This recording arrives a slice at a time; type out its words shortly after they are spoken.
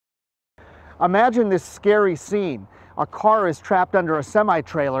Imagine this scary scene. A car is trapped under a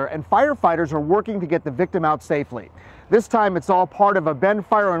semi-trailer and firefighters are working to get the victim out safely. This time it's all part of a Bend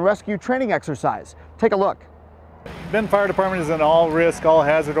Fire and Rescue training exercise. Take a look. Bend Fire Department is an all-risk,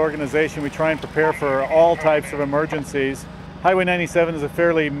 all-hazard organization. We try and prepare for all types of emergencies. Highway 97 is a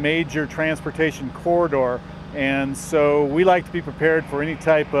fairly major transportation corridor, and so we like to be prepared for any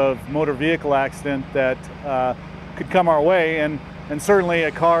type of motor vehicle accident that could come our way, and certainly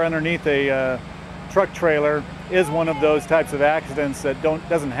a car underneath a truck trailer is one of those types of accidents that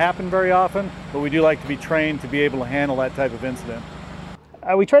doesn't happen very often, but we do like to be trained to be able to handle that type of incident.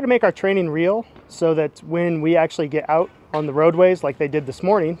 We try to make our training real so that when we actually get out on the roadways like they did this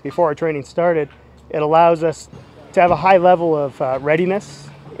morning before our training started, it allows us to have a high level of readiness.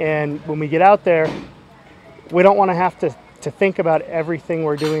 And when we get out there, we don't want to have to think about everything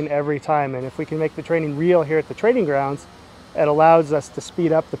we're doing every time. And if we can make the training real here at the training grounds, it allows us to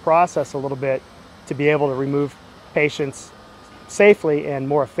speed up the process a little bit to be able to remove patients safely and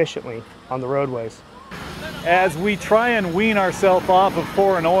more efficiently on the roadways. As we try and wean ourselves off of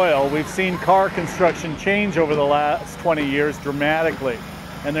foreign oil, we've seen car construction change over the last 20 years dramatically.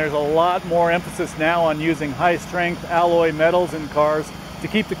 And there's a lot more emphasis now on using high-strength alloy metals in cars to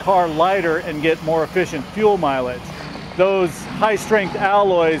keep the car lighter and get more efficient fuel mileage. Those high-strength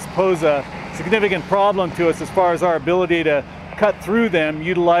alloys pose a significant problem to us as far as our ability to cut through them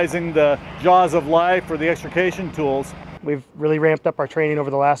utilizing the jaws of life or the extrication tools. We've really ramped up our training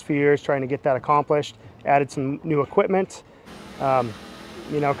over the last few years trying to get that accomplished, added some new equipment,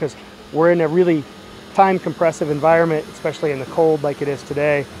 because we're in a really time-compressive environment, especially in the cold like it is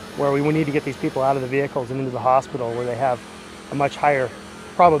today, where we need to get these people out of the vehicles and into the hospital where they have a much higher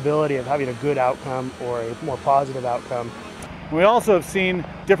probability of having a good outcome or a more positive outcome. We also have seen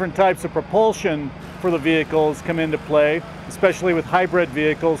different types of propulsion for the vehicles come into play, especially with hybrid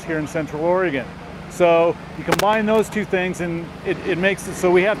vehicles here in Central Oregon. So you combine those two things and it makes it so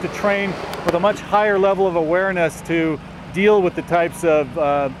we have to train with a much higher level of awareness to deal with the types of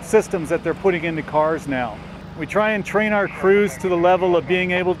systems that they're putting into cars now. We try and train our crews to the level of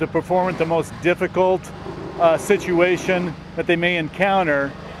being able to perform at the most difficult situation that they may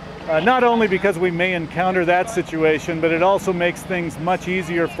encounter. Not only because we may encounter that situation, but it also makes things much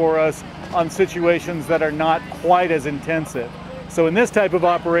easier for us on situations that are not quite as intensive. So in this type of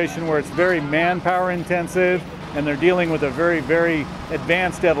operation where it's very manpower intensive and they're dealing with a very, very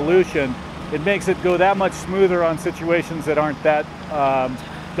advanced evolution, it makes it go that much smoother on situations that aren't that,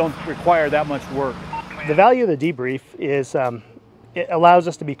 don't require that much work. The value of the debrief is it allows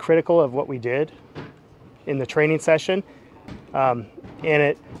us to be critical of what we did in the training session. And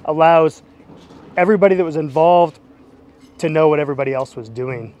it allows everybody that was involved to know what everybody else was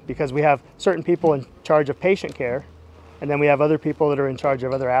doing, because we have certain people in charge of patient care and then we have other people that are in charge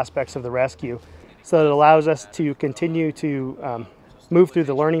of other aspects of the rescue. So it allows us to continue to move through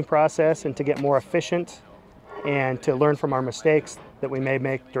the learning process and to get more efficient and to learn from our mistakes that we may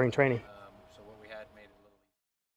make during training.